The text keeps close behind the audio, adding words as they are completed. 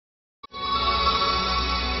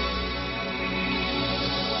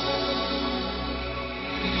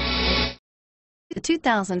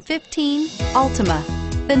2015 Altima.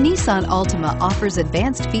 The Nissan Altima offers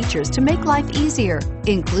advanced features to make life easier,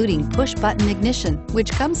 including push-button ignition, which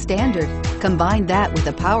comes standard. Combine that with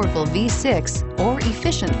a powerful V6 or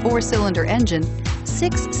efficient 4-cylinder engine,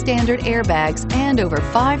 6 standard airbags, and over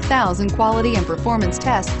 5,000 quality and performance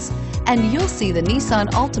tests, and you'll see the Nissan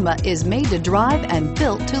Altima is made to drive and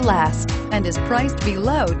built to last, and is priced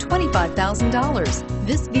below $25,000.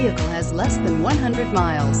 This vehicle has less than 100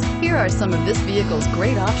 miles. Here are some of this vehicle's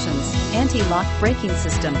great options: anti-lock braking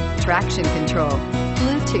system, traction control,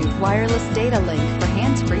 Bluetooth wireless data link for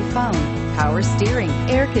hands-free phone, power steering,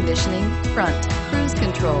 air conditioning, front, cruise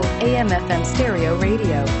control, AM/FM stereo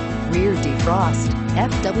radio, rear defrost,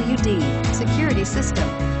 FWD, security system.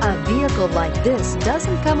 A vehicle like this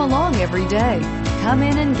doesn't come along every day. Come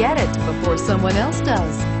in and get it before someone else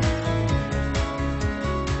does.